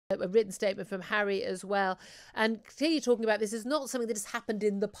a written statement from Harry as well. And clearly talking about this is not something that has happened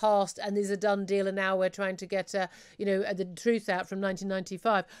in the past and is a done deal and now we're trying to get, the truth out from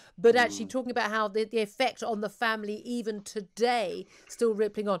 1995. But actually talking about how the effect on the family even today still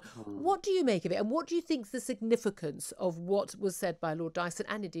rippling on. What do you make of it? And what do you think is the significance of what was said by Lord Dyson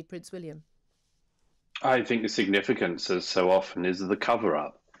and indeed Prince William? I think the significance, as so often, is the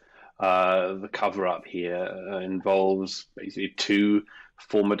cover-up. The cover-up here involves basically two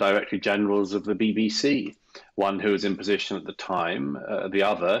former Director Generals of the BBC, one who was in position at the time, the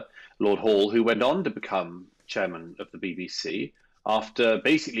other, Lord Hall, who went on to become chairman of the BBC after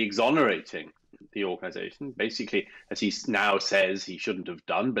basically exonerating the organisation, basically, as he now says he shouldn't have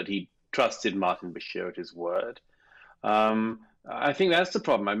done, but he trusted Martin Bashir at his word. I think that's the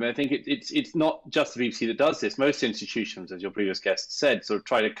problem. I mean, I think it's not just the BBC that does this. Most institutions, as your previous guest said, sort of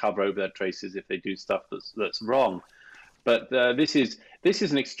try to cover over their traces if they do stuff that's wrong. But this is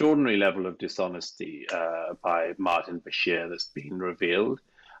an extraordinary level of dishonesty by Martin Bashir that's been revealed.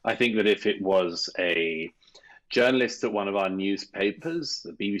 I think that if it was a journalist at one of our newspapers,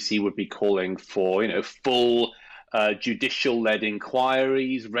 the BBC would be calling for, full judicial-led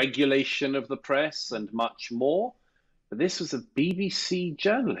inquiries, regulation of the press, and much more. But this was a BBC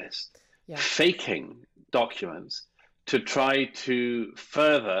journalist faking documents to try to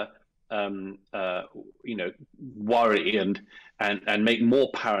further, worry and make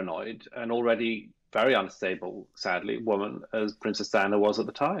more paranoid an already very unstable, sadly, woman as Princess Diana was at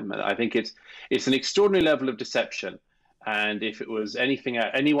the time. And I think it's an extraordinary level of deception. And if it was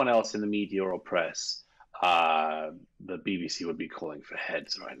anyone else in the media or press, the BBC would be calling for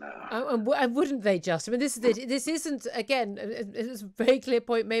heads right now. And wouldn't they just? I mean, this isn't, again, it's a very clear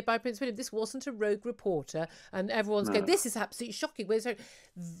point made by Prince William. This wasn't a rogue reporter, and everyone's going, this is absolutely shocking.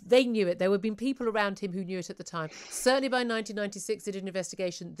 They knew it. There would have been people around him who knew it at the time. Certainly by 1996, they did an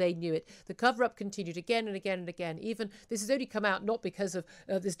investigation. They knew it. The cover-up continued again and again and again. Even this has only come out not because of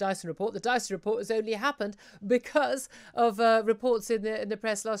this Dyson report. The Dyson report has only happened because of reports in the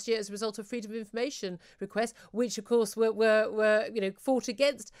press last year as a result of freedom of information requests, which, of course, were fought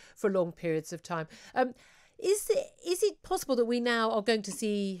against for long periods of time. Is it possible that we now are going to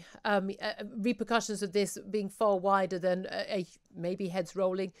see repercussions of this being far wider than maybe heads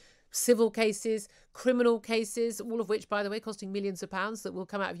rolling, civil cases, criminal cases, all of which, by the way, costing millions of pounds that will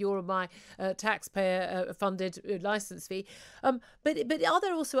come out of your and my taxpayer-funded licence fee? But are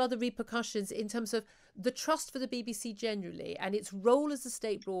there also other repercussions in terms of the trust for the BBC generally and its role as a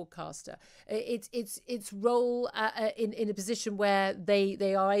state broadcaster, its role in a position where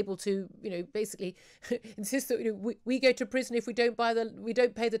they are able to basically insist that we go to prison if we don't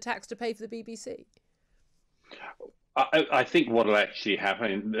pay the tax to pay for the BBC? I think what will actually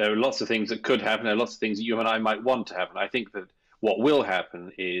happen, there are lots of things that could happen, there are lots of things that you and I might want to happen. I think that what will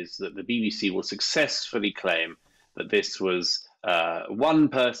happen is that the BBC will successfully claim that this was one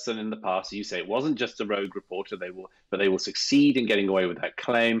person in the past. You say it wasn't just a rogue reporter, but they will succeed in getting away with that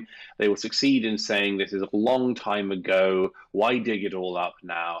claim. They will succeed in saying this is a long time ago, why dig it all up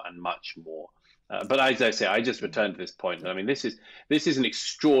now, and much more. But as I say, I just return to this point. I mean, this is an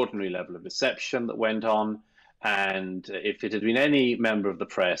extraordinary level of deception that went on. And if it had been any member of the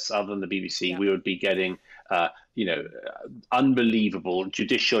press other than the BBC, we would be getting, unbelievable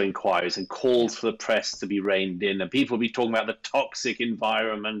judicial inquiries and calls for the press to be reined in. And people will be talking about the toxic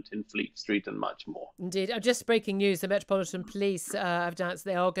environment in Fleet Street and much more. Indeed. Just breaking news, the Metropolitan Police have announced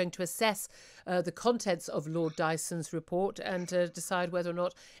they are going to assess the contents of Lord Dyson's report and decide whether or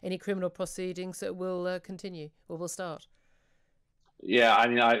not any criminal proceedings will continue or will start. Yeah, I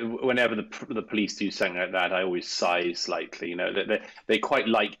mean, whenever the police do something like that, I always sigh slightly. They quite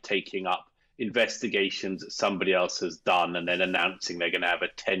like taking up investigations that somebody else has done and then announcing they're going to have a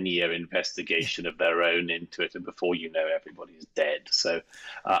 10-year investigation of their own into it, and before you know, everybody's dead. So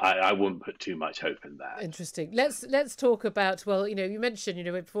I wouldn't put too much hope in that. Interesting. Let's talk about, well, you mentioned,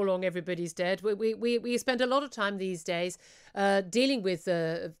 before long everybody's dead. We spend a lot of time these days dealing with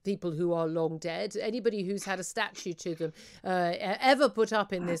people who are long dead. Anybody who's had a statue to them ever put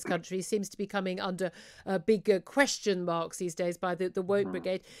up in this country seems to be coming under big question marks these days by the Woke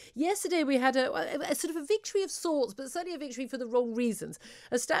Brigade. Yesterday we had a sort of a victory of sorts, but certainly a victory for the wrong reasons.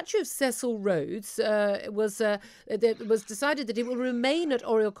 A statue of Cecil Rhodes was decided that it will remain at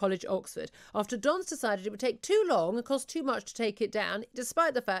Oriel College, Oxford, after Dons decided it would take too long and cost too much to take it down,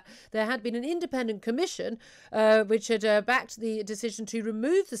 despite the fact there had been an independent commission which had backed the decision to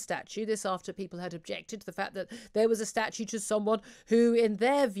remove the statue. This after people had objected to the fact that there was a statue to someone who, in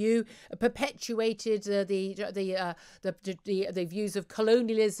their view, perpetuated the views of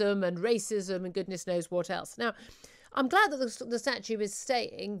colonialism and racism and goodness knows what else. Now, I'm glad that the statue is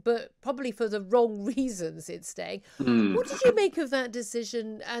staying, but probably for the wrong reasons it's staying. Mm. What did you make of that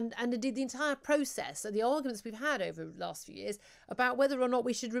decision and indeed the entire process and the arguments we've had over the last few years about whether or not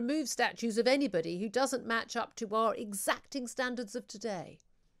we should remove statues of anybody who doesn't match up to our exacting standards of today?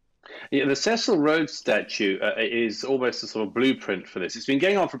 Yeah, the Cecil Rhodes statue is almost a sort of blueprint for this. It's been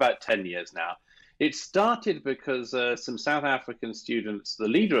going on for about 10 years now. It started because some South African students, the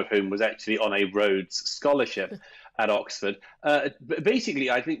leader of whom was actually on a Rhodes scholarship at Oxford, basically,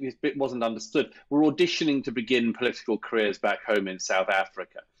 I think this bit wasn't understood, were auditioning to begin political careers back home in South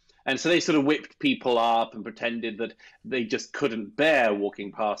Africa. And so they sort of whipped people up and pretended that they just couldn't bear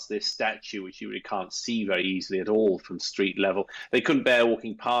walking past this statue, which you really can't see very easily at all from street level. They couldn't bear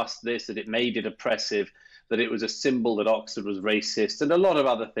walking past this, that it made it oppressive, that it was a symbol that Oxford was racist, and a lot of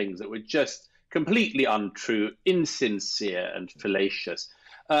other things that were just completely untrue, insincere, and fallacious.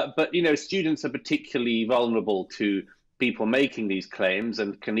 But, you know, students are particularly vulnerable to people making these claims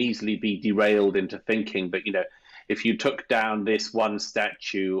and can easily be derailed into thinking that, you know, if you took down this one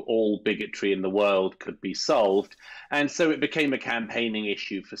statue, all bigotry in the world could be solved. And so it became a campaigning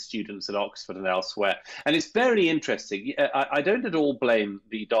issue for students at Oxford and elsewhere. And it's very interesting. I don't at all blame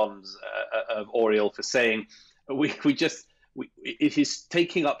the Dons of Oriel for saying it is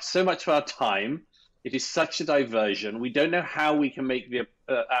taking up so much of our time. It is such a diversion. We don't know how we can make the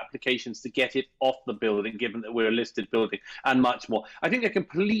applications to get it off the building, given that we're a listed building, and much more. I think they're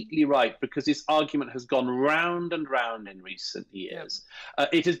completely right, because this argument has gone round and round in recent years. Yep.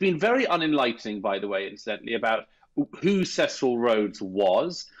 It has been very unenlightening, by the way, incidentally, about who Cecil Rhodes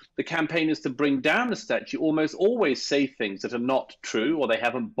was. The campaigners to bring down the statue almost always say things that are not true, or they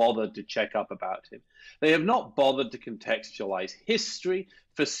haven't bothered to check up about him. They have not bothered to contextualize history.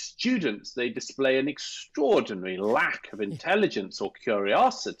 For students, they display an extraordinary lack of intelligence or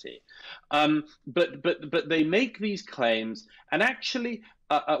curiosity. But they make these claims, and actually,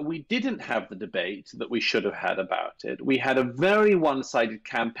 we didn't have the debate that we should have had about it. We had a very one-sided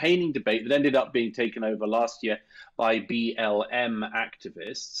campaigning debate that ended up being taken over last year by BLM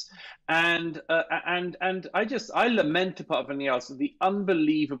activists, and I lament, apart from anything else, the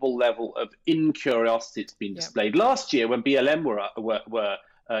unbelievable level of incuriosity that's been displayed. Last year, when BLM were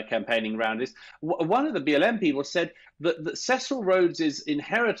campaigning around this, one of the BLM people said that Cecil Rhodes's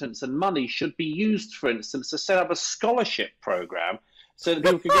inheritance and money should be used, for instance, to set up a scholarship program so that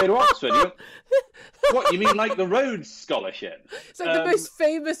people could go to Oxford. What, you mean like the Rhodes Scholarship? It's like the most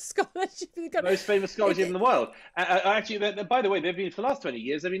famous scholarship. Most famous scholarship in the world. Actually, by the way, they've been, for the last 20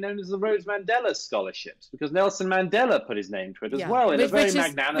 years, they've been known as the Rhodes Mandela Scholarships, because Nelson Mandela put his name to it as well, in a very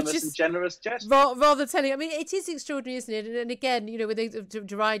magnanimous and generous gesture. Rather telling. I mean, it is extraordinary, isn't it? And again, you know, when they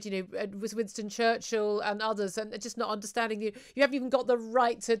deride, you know, with Winston Churchill and others, and just not understanding you haven't even got the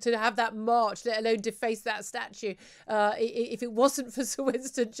right to have that march, let alone deface that statue. If it wasn't for Sir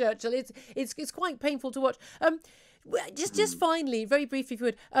Winston Churchill, it's quite painful to watch. Just finally, very briefly, if you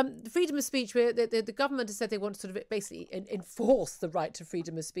would, the freedom of speech, where the government has said they want to sort of basically enforce the right to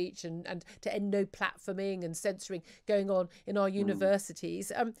freedom of speech and to end no platforming and censoring going on in our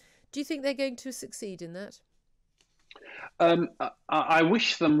universities. Do you think they're going to succeed in that? I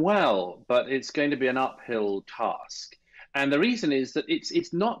wish them well, but it's going to be an uphill task. And the reason is that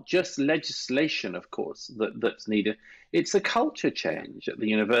it's not just legislation, of course, that's needed. It's a culture change at the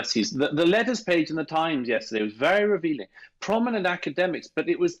universities. The letters page in the Times yesterday was very revealing. Prominent academics, but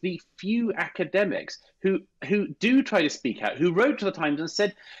it was the few academics who do try to speak out, who wrote to the Times and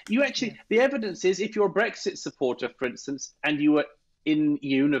said, the evidence is, if you're a Brexit supporter, for instance, and you were in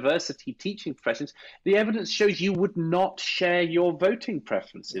university teaching professions, the evidence shows you would not share your voting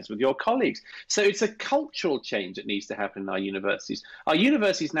preferences with your colleagues. So it's a cultural change that needs to happen in our universities. Our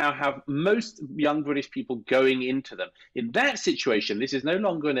universities now have most young British people going into them. In that situation, this is no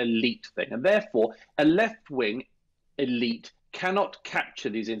longer an elite thing, and therefore a left-wing elite cannot capture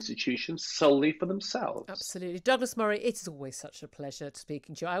these institutions solely for themselves. Absolutely. Douglas Murray, it is always such a pleasure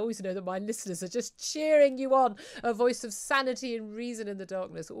speaking to you. I always know that my listeners are just cheering you on. A voice of sanity and reason in the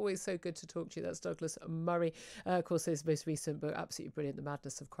darkness. Always so good to talk to you. That's Douglas Murray. Of course, his most recent book, absolutely brilliant, The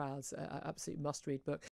Madness of Crowds. Absolutely must-read book.